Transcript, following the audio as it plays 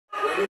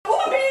Who be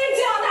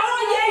idiot? I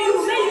don't hear you.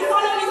 Say you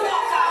follow me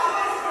talk.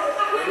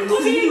 Who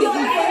be idiot?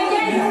 I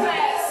hear you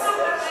first.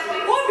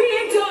 Who be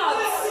idiot?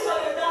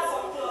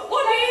 Who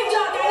be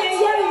idiot? I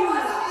hear you.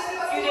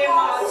 You dey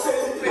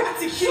mad.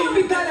 Show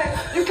me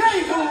that you can't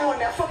even run.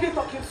 They're fucking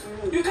talking to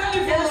you. You can't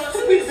even run.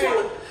 Stupid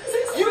veil.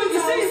 You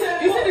see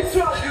the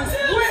truck. You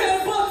said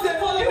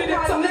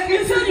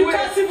you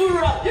can't even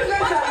run. You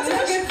guys are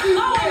negative.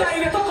 How are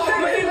you talking about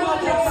playing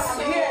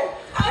bubbles? Yeah.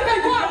 I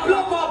can go and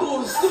blow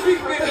bubbles. Stupid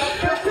veil.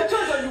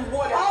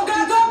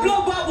 I'll blow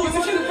bubbles.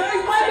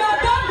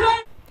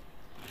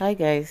 Hi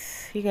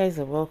guys, you guys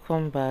are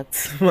welcome back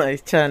to my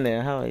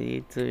channel. How are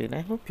you doing?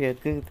 I hope you're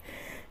good.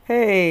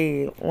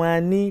 Hey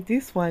Wanni,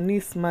 this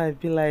Wanni smile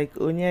be like,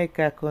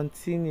 Onyeka,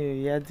 continue,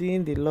 you're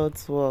doing the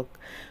Lord's work.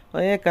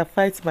 Onyeka,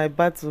 fight my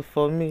battle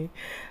for me.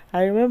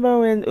 I remember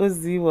when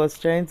Ozzy was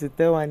trying to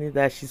tell Wanni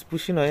that she's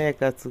pushing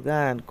Onyeka to go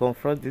and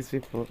confront these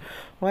people.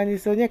 Wanni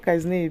said Onyeka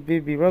is not a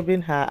baby,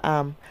 rubbing her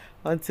arm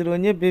until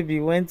Onye baby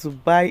went to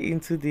buy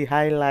into the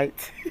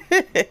highlight.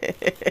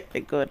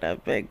 God, I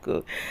beg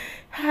go.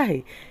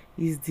 Hi,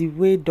 is the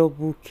way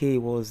Double K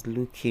was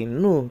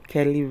looking. No,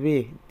 Kelly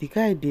Ray, the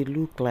guy they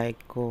look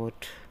like God.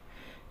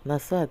 Now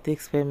so I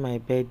take spend my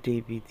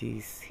birthday with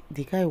this.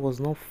 The guy was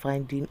not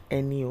finding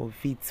any of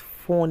it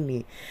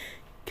funny.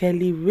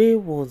 Kelly Ray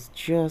was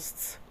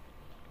just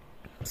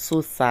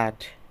so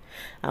sad.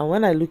 And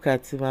when I look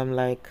at him, I'm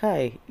like,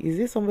 hi, is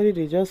this somebody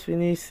they just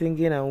finished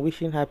singing and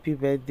wishing happy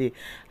birthday?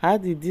 How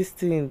did this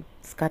thing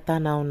scatter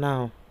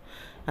now?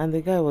 And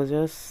the guy was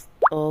just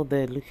all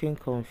there looking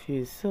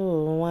confused. So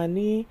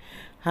Wanni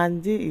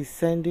Handy is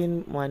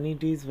sending Wanni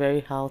this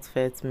very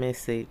heartfelt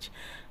message,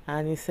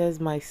 and he says,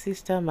 my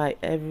sister, my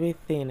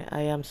everything,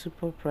 I am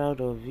super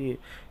proud of you.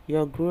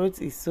 Your growth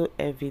is so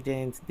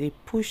evident. They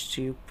pushed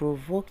you,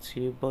 provoked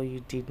you, but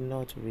you did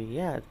not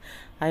react.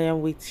 I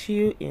am with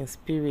you in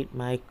spirit,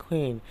 my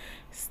queen.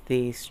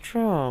 Stay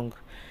strong.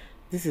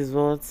 This is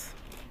what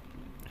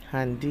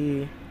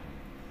Handy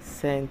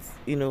sent,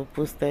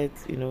 posted,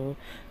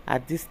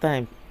 at this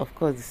time. Of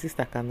course the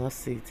sister cannot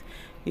see it,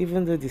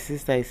 even though the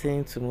sister is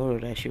saying tomorrow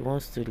that she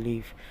wants to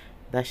leave,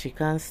 that she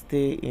can't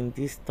stay in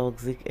this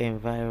toxic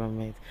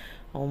environment.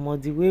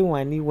 The way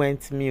Wanni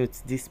went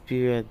mute this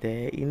period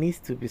there, it needs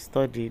to be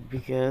studied,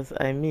 because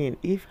I mean,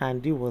 if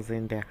Handy was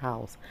in the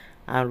house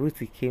and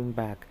Ruthie came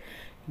back,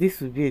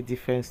 this would be a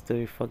different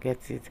story,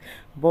 forget it.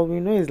 But we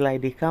know it's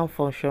like they can't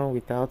function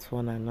without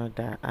one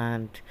another,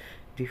 and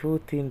the whole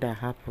thing that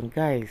happened,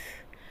 guys,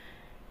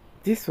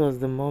 this was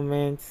the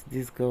moment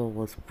this girl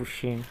was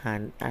pushing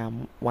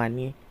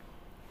Wanni,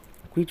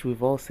 which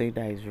we've all said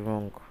that is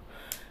wrong.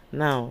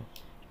 Now,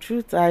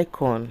 Truth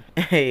Icon,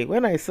 hey,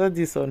 when I saw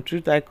this on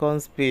Truth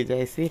Icon's page,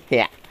 I say,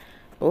 yeah.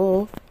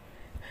 Oh,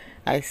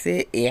 I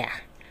say, yeah.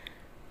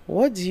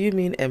 What do you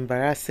mean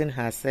embarrassing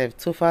herself?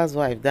 Tofa's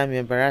wife, DAMI,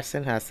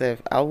 embarrassing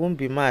herself. I won't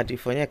be mad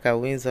if Onyeka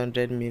wins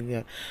 100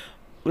 million.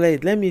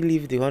 Wait, let me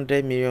leave the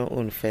 100 million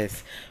on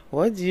first.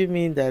 What do you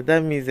mean that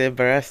DAMI is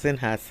embarrassing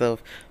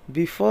herself?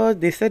 Before,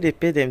 they said they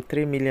paid them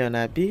 3 million,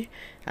 Abi.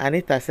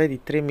 Anita said the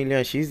 3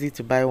 million, she used it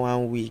to buy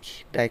 1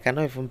 week. That I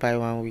cannot even buy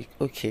 1 week.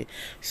 Okay.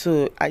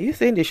 So, are you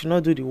saying they should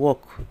not do the work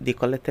they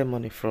collected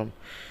money from?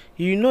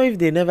 If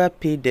they never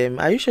paid them,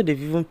 are you sure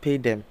they've even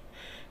paid them?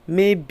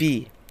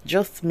 Maybe,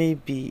 just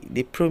maybe,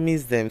 they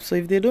promised them. So,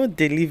 if they don't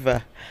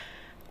deliver,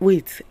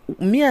 wait,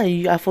 me and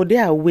you are for they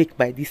awake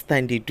by this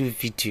time they do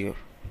video.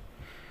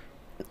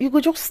 You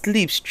go just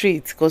sleep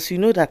straight, because you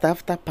know that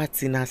after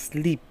partying and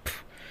sleep,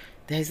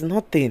 there is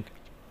nothing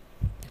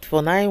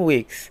for 9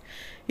 weeks.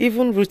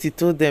 Even Ruthie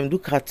told them,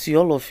 look at you,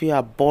 all of you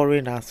are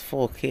boring as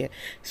fuck here.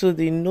 So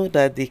they know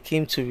that they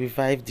came to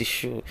revive the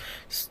show.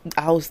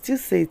 I'll still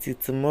say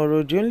it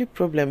tomorrow. The only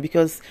problem,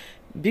 because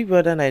Big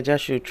Brother Naija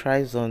show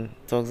thrives on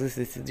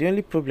toxicity, the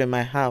only problem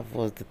I have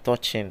was the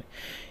touching.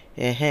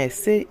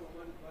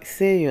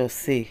 Say your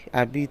say,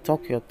 Abi,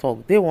 talk your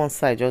talk. They one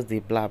side just they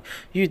blab,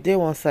 you they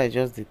one side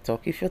just they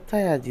talk. If you're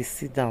tired, you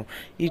sit down.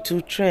 It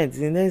will trend.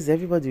 The next,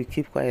 everybody will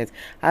keep quiet.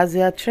 As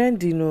they are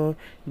trending,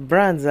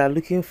 brands are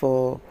looking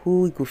for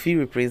who could feel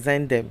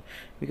represent them,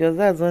 because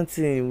that's one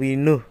thing we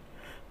know.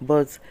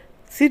 But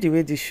see the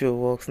way this show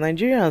works.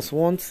 Nigerians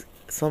want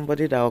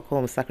somebody that will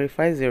come,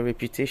 sacrifice your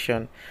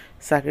reputation,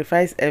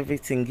 sacrifice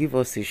everything, give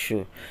us a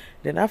show.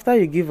 Then after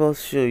you give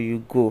us show,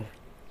 you go.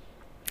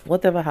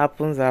 Whatever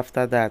happens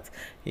after that,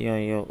 you're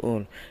on your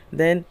own.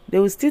 Then they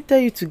will still tell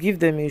you to give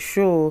them a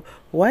show.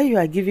 Why you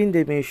are giving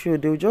them a show?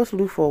 They will just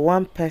look for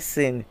one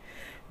person.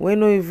 When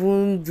no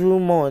even do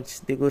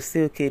much, they go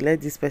say, okay, let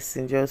this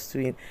person just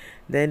win.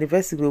 Then the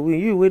person go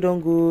win. You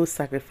don't go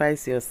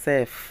sacrifice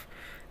yourself.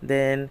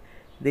 Then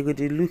they go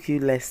to look you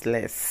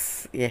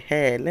less.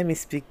 Yeah, let me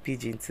speak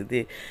pidgin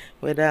today,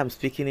 whether I'm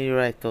speaking it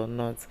right or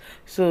not.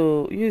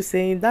 So you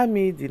saying that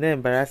me did not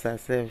embarrass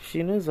herself.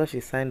 She knows what she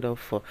signed up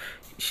for.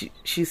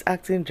 She's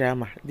acting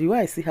drama. The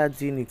way I see her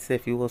doing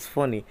itself, it was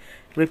funny.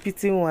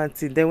 Repeating one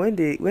thing. Then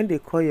when they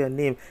call your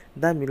name,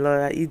 that me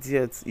lawyer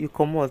idiot, you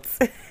come out.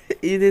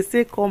 If they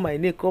say call my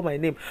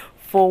name,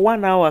 for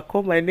 1 hour,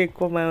 call my name,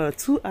 call my name.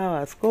 2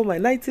 hours, call my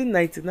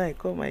 1999,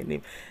 call my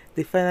name.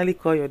 They finally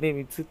call your name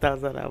in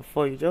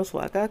 2004. You just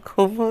walk out,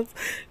 come out.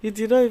 You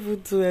did not even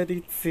do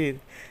anything.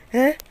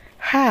 Eh?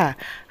 Ha!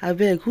 I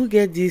beg, who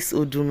get this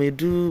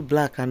Odumedu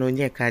Black and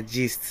Onyeka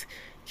gist?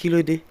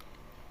 Kilode.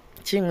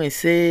 Chinwe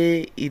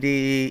say he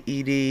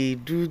dey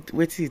do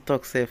wetin he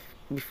talk sef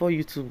before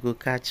YouTube go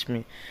catch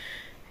me.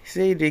 He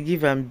say they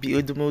give am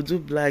Odumodu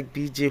Black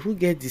BJ. Who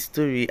get the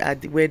story?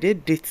 Were they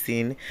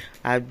dating?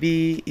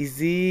 Abi is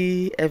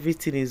he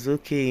everything is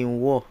okay in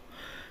war?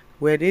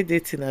 Were they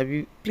dating?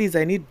 Abi please,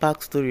 I need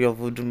backstory of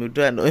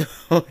Odumodu and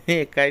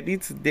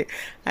Onyeka.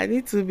 I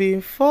need to be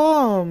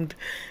informed.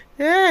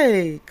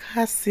 Hey,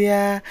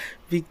 Cassia,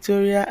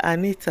 Victoria,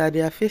 Anita,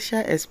 their facial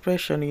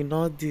expression in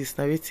all this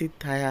now wetin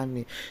tire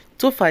me.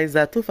 Tofa is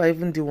that Tofa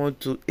even didn't want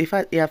to. In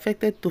fact, it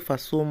affected Tofa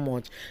so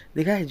much.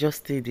 The guy just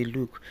stayed the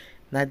look.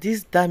 Now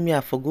this DAMI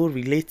I for go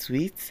relate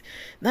with.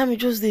 DAMI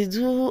just they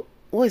do.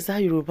 What is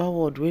that Yoruba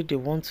word where they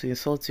want to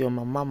insult your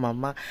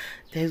mama?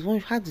 There's one.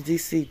 How do they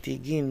say it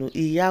again?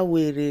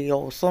 Iyawere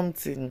or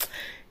something.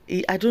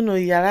 I don't know.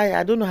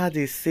 I don't know how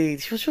they say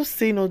it. She was just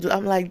saying,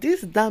 I'm like,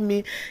 this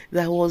DAMI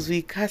that was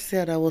with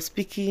Cassia, that was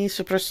speaking,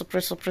 super,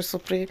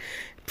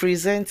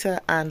 presenter,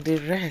 and the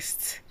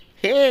rest.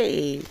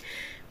 Hey,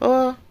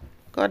 oh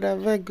God, I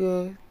beg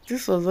you.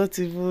 This was not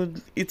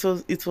even. It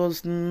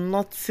was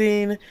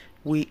nothing.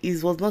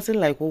 It was nothing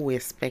like what we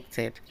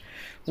expected.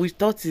 We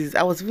thought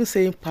I was even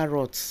saying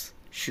parrots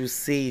should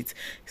say it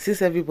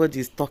since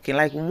everybody is talking.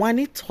 Like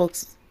Wanni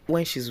talks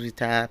when she's with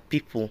her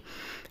people,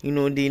 the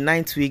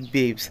 9th week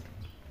babes.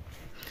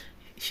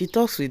 She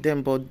talks with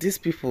them, but these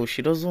people,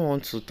 she doesn't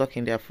want to talk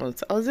in their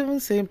front. I was even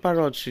saying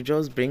parrots should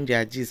just bring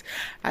their gist.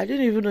 I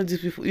didn't even know these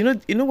people. You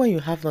know when you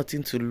have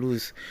nothing to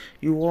lose,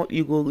 you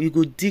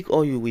go dig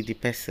oil with the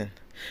person.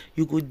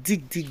 You go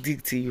dig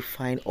till you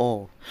find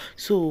all.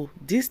 So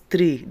these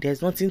three,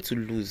 there's nothing to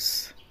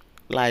lose.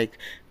 Like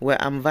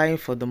where I'm vying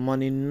for the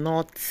money,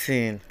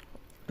 nothing.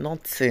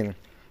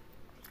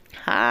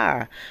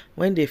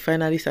 When they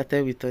finally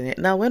started with Onyeka.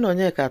 Now when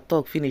Onyeka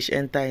talk finish,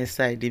 enter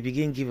inside, they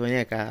begin give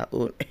Onyeka her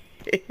own.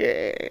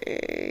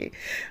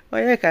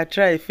 Onyeka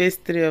try face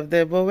 3 of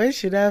them, but when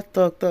she now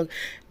talk,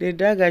 the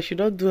drag her, she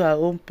don't do her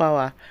own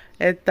power.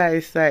 Enter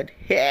inside.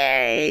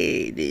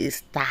 Hey, they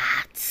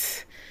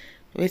start.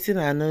 Waiting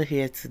I know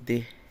here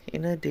today.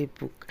 They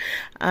book.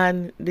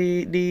 And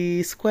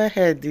the square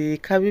head, the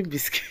cabin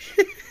biscuit.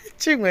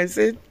 Chinwe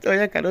said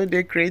Onyeka no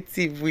dey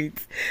creative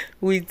with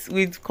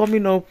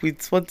coming up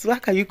with what. How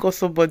can you call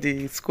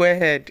somebody square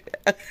head?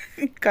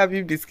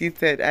 Cabin biscuit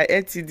head. I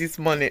ate it this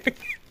morning.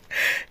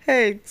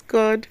 Hey, it's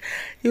God.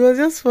 It was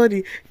just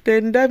funny.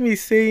 Then Dami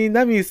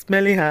is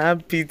smelling her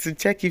armpit to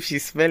check if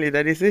she's smelling.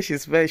 And they say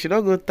she's smelling. She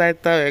don't go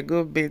tight down and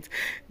go bait.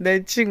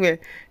 Then Chinwe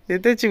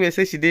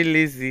say she did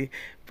lazy.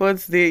 But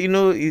they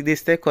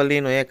start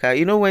calling Onyeka.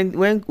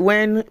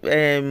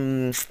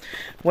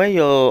 When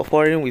you're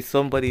quarreling with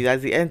somebody,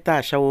 as they enter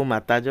a shower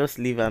matter, just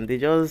leave them. They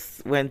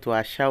just went to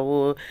a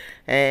shower,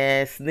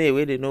 snake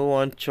where they no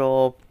one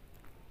chop.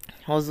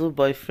 Hustle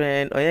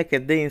boyfriend, Onyeka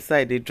dey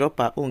inside, they drop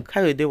her own.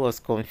 Kayode was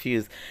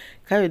confused.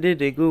 Kayode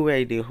they go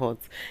where they hot.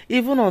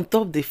 Even on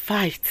top the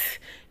fight,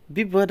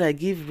 Big Brother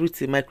give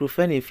Ruth a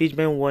microphone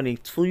infringement warning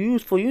for you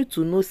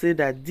to know say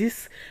that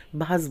this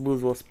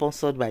Basbos was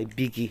sponsored by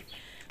Biggie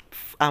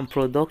and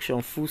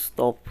production full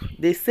stop.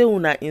 They say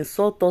una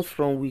insult us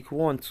from week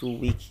 1 to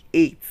week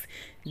 8.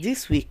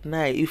 This week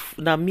 9, if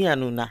na me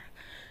and una.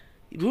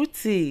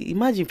 Ruthie,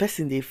 imagine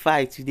person they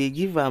fight, they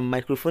give a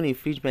microphone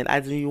infringement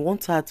as in you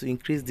want her to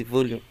increase the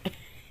volume.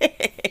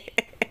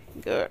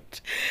 God.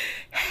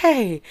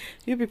 Hey,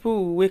 you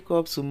people will wake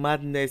up to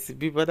madness.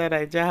 People that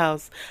Niger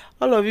house,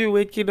 all of you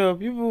waking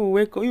up, you will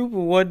wake up, you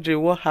will wondering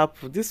what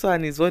happened. This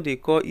one is what they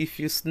call if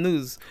you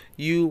snooze,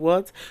 you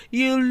what?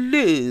 You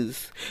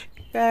lose.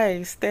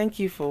 Guys, thank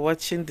you for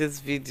watching this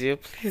video.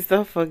 Please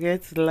don't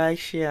forget to like,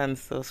 share, and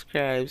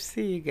subscribe.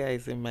 See you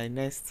guys in my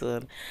next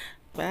one.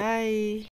 Bye.